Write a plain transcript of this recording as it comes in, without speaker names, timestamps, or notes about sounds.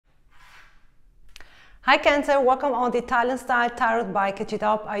Hi Cancer, welcome on the Italian Style Tarot by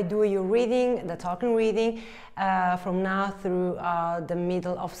Catchit-up. I do your reading, the talking reading, from now through the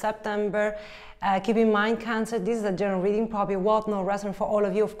middle of September. Keep in mind, Cancer, this is a general reading, probably will not resonate for all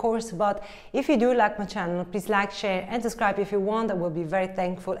of you, of course, but if you do like my channel, please like, share and subscribe if you want. I will be very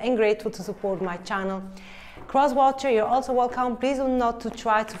thankful and grateful to support my channel. Cross-watcher, you're also welcome. Please do not to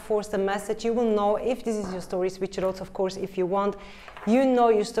try to force the message. You will know if this is your story. Switch it out, of course, if you want. You know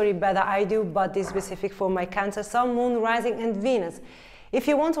your story better I do, but this is specific for my Cancer, Sun, Moon, Rising and Venus. If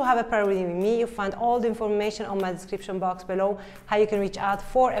you want to have a private reading with me, you find all the information on my description box below, how you can reach out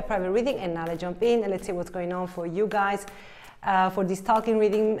for a private reading. And now let's jump in and let's see what's going on for you guys for this talking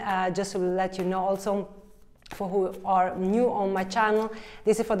reading. Just to let you know also, for who are new on my channel,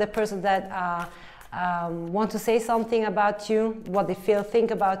 this is for the person that want to say something about you, what they feel,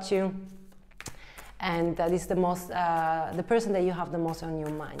 think about you. And that is the most, the person that you have the most on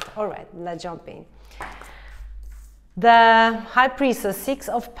your mind. All right, let's jump in. The High Priestess, 6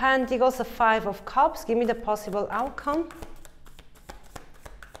 of Pentacles, a 5 of Cups. Give me the possible outcome.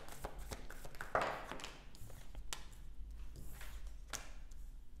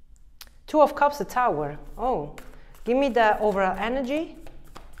 Two of Cups, a Tower. Oh, give me the overall energy.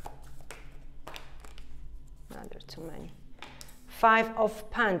 No, there's too many. 5 of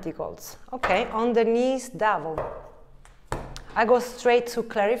Pentacles. Okay, on the knees, Devil. I go straight to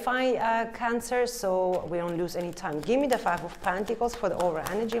clarify, Cancer, so we don't lose any time. Give me the 5 of Pentacles for the overall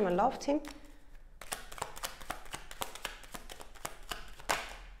energy, my love team.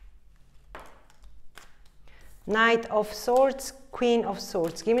 Knight of Swords, Queen of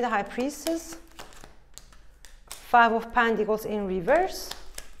Swords. Give me the High Priestess. 5 of Pentacles in reverse.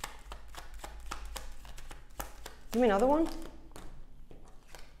 Give me another one.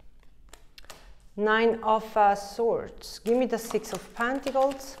 9 of Swords. Give me the 6 of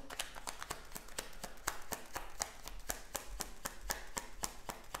Pentacles.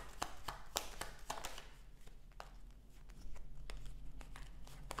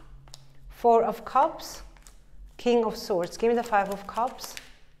 Four of Cups. King of Swords. Give me the 5 of Cups.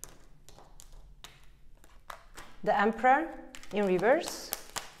 The Emperor in reverse.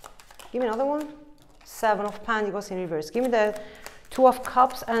 Give me another one. 7 of Pentacles in reverse. Give me the 2 of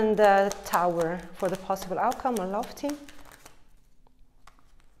Cups and the Tower for the possible outcome, my love team.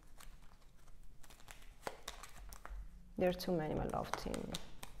 There are too many, my love team.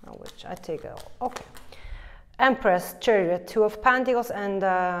 Which I take it all. Okay. Empress, Chariot, 2 of Pentacles and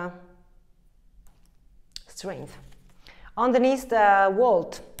Strength. Underneath the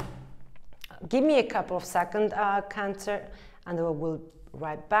Vault. Give me a couple of seconds, Cancer, and I will be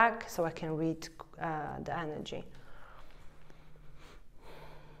right back so I can read the energy.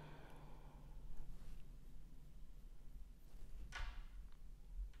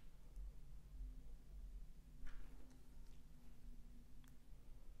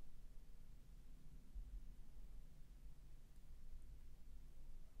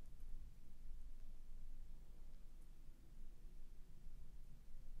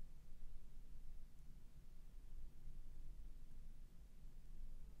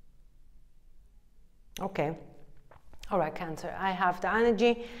 Okay, all right, Cancer, I have the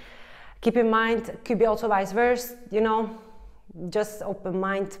energy. Keep in mind, could be also vice versa, you know, just open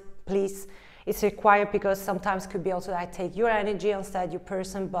mind, please. It's required because sometimes could be also I take your energy instead your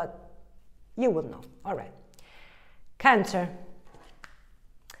person, but you will know. All right, Cancer,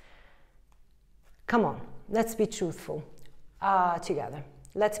 come on, let's be truthful together.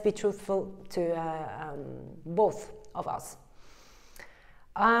 Let's be truthful to both of us.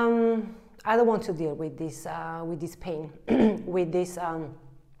 I don't want to deal with this pain, with this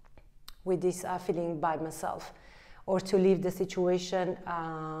feeling by myself, or to leave the situation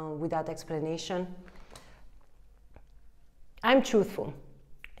without explanation. I'm truthful.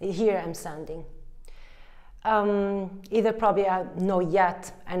 Here I'm standing. Either probably I know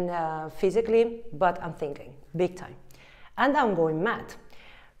yet and physically, but I'm thinking big time, and I'm going mad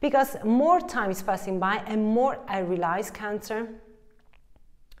because more time is passing by and more I realize, Cancer,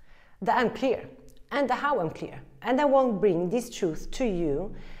 that I'm clear and how I'm clear, and I won't bring this truth to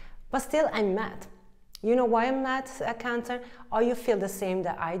you, but still I'm mad. You know why I'm mad, Cancer? Or you feel the same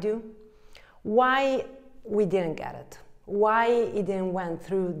that I do? Why we didn't get it? Why it didn't went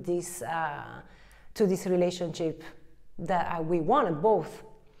through this to this relationship that we wanted both?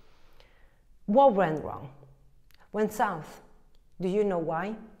 What went wrong? Went south. Do you know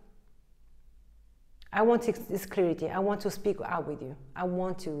why? I want this clarity. I want to speak out with you. I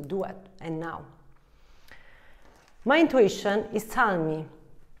want to do it, and now. My intuition is telling me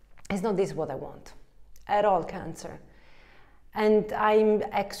it's not this what I want at all, Cancer. And I'm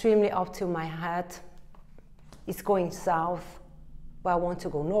extremely up to my head it's going south, but I want to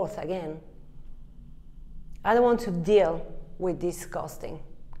go north again. I don't want to deal with this ghosting.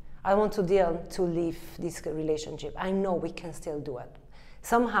 I want to leave this relationship. I know we can still do it.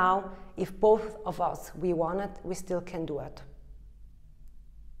 Somehow, if both of us, we want it, we still can do it.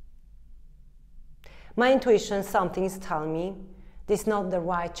 My intuition, something is telling me this is not the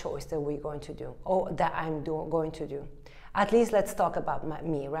right choice that we're going to do, or that I'm going to do. At least let's talk about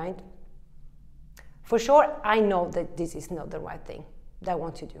me, right? For sure, I know that this is not the right thing that I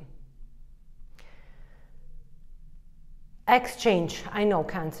want to do. Exchange, I know,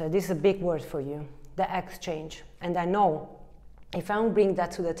 Cancer, this is a big word for you, the exchange. And I know if I don't bring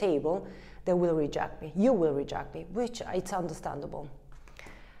that to the table, they will reject me. You will reject me, which it's understandable.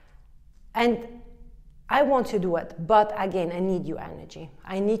 And I want to do it, but again, I need your energy.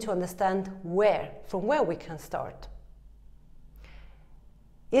 I need to understand from where we can start.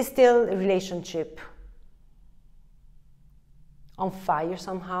 Is still a relationship on fire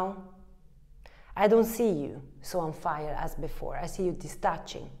somehow? I don't see you so on fire as before. I see you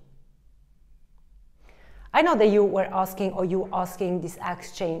detaching. I know that you were asking, or you asking this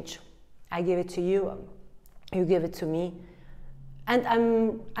exchange. I give it to you, you give it to me, and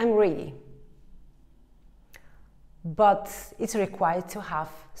I'm ready. But it's required to have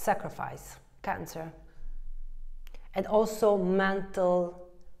sacrifice, Cancer, and also mental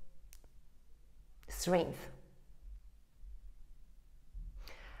strength.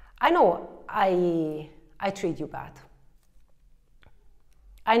 I know I treat you bad.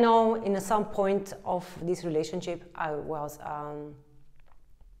 I know in some point of this relationship I was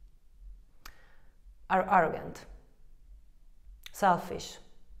arrogant, selfish.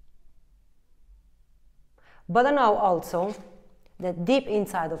 But I know also that deep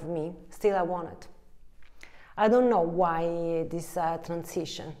inside of me, still I want it. I don't know why this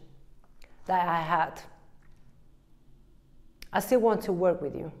transition that I had. I still want to work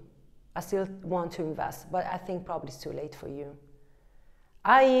with you. I still want to invest, but I think probably it's too late for you.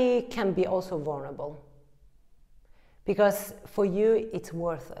 I can be also vulnerable, because for you it's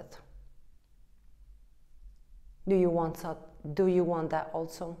worth it. Do you want that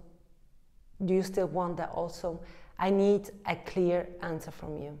also? Do you still want that also? I need a clear answer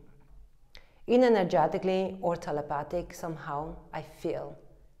from you. Energetically or telepathic, somehow I feel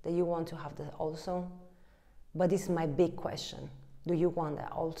that you want to have that also, but this is my big question. Do you want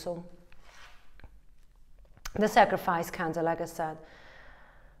that also? The sacrifice, Cancer, like I said,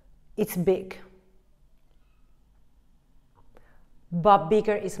 it's big. But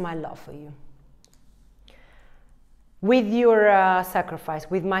bigger is my love for you. With your sacrifice,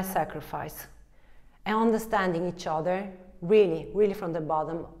 with my sacrifice, and understanding each other, really, really from the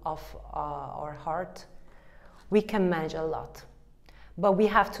bottom of our heart, we can manage a lot. But we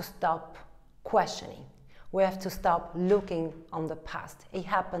have to stop questioning. We have to stop looking on the past. It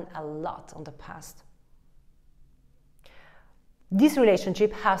happened a lot on the past. This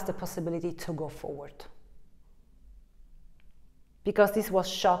relationship has the possibility to go forward. Because this was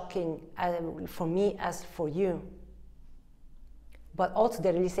shocking for me as for you. But also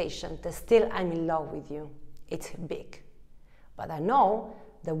the realization that still I'm in love with you. It's big. But I know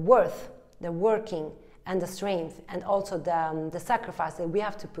the worth, the working, and the strength, and also the sacrifice that we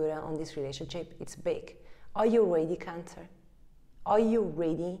have to put on this relationship, it's big. Are you ready, Cancer? Are you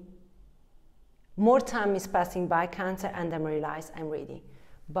ready? More time is passing by, Cancer, and I realize I'm ready.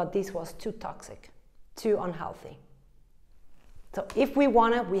 But this was too toxic, too unhealthy. So if we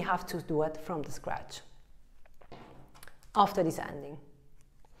want it, we have to do it from the scratch. After this ending.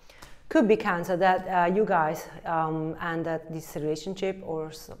 Could be, Cancer, that you guys ended this relationship,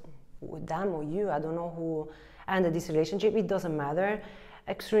 or with them or you, I don't know who ended this relationship, it doesn't matter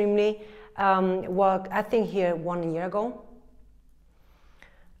extremely. Well, I think here 1 year ago.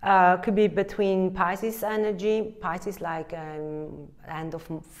 Could be between Pisces energy, Pisces like end of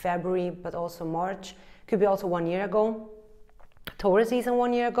February, but also March. Could be also 1 year ago. Taurus season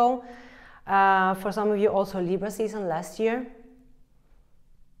 1 year ago. For some of you also Libra season last year.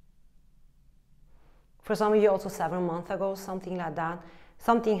 For some of you also 7 months ago, something like that.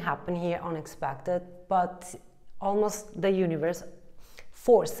 Something happened here unexpected, but almost the universe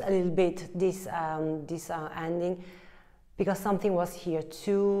forced a little bit this ending, because something was here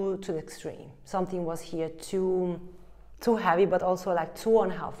too the extreme. Something was here too heavy, but also like too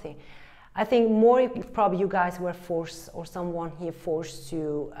unhealthy. I think more probably you guys were forced, or someone here forced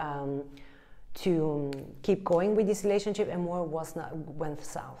to keep going with this relationship, and more went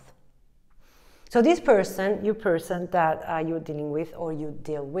south. So this person, your person that you're dealing with or you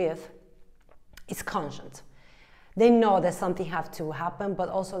deal with, is conscious. They know that something has to happen, but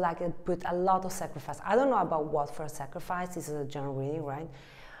also like it put a lot of sacrifice. I don't know about what for a sacrifice. This is a general reading, right?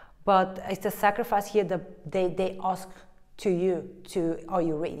 But it's the sacrifice here that they ask to you to, are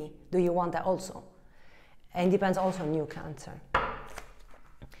you ready? Do you want that also? And it depends also on you, Cancer.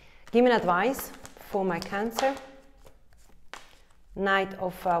 Give me an advice for my Cancer. Knight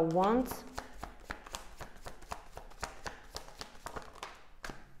of Wands.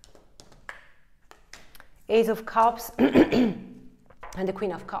 Ace of Cups and the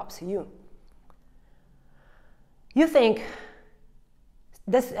Queen of Cups, you. You think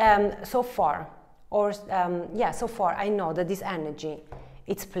this so far, or so far I know that this energy,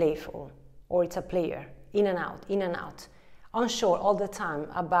 it's playful, or it's a player, in and out, unsure all the time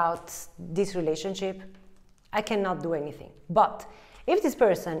about this relationship. I cannot do anything. But if this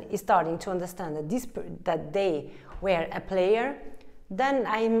person is starting to understand that they were a player, then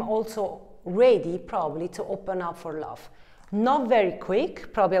I'm also ready probably to open up for love. Not very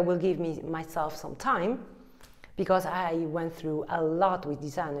quick, probably I will give myself some time, because I went through a lot with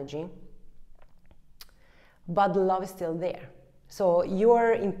this energy, but the love is still there. So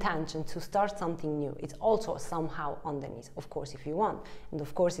your intention to start something new, it's also somehow on the knees, of course, if you want, and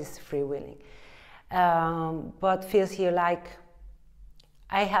of course it's free willing. But feels here like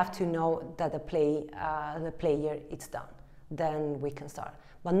I have to know that the player it's done, then we can start.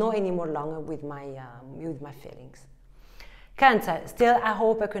 But not any more longer with my feelings. Cancer, still I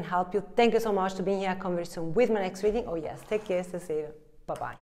hope I can help you. Thank you so much for being here. I'll come very soon with my next reading. Oh yes, take care, stay safe. Bye-bye.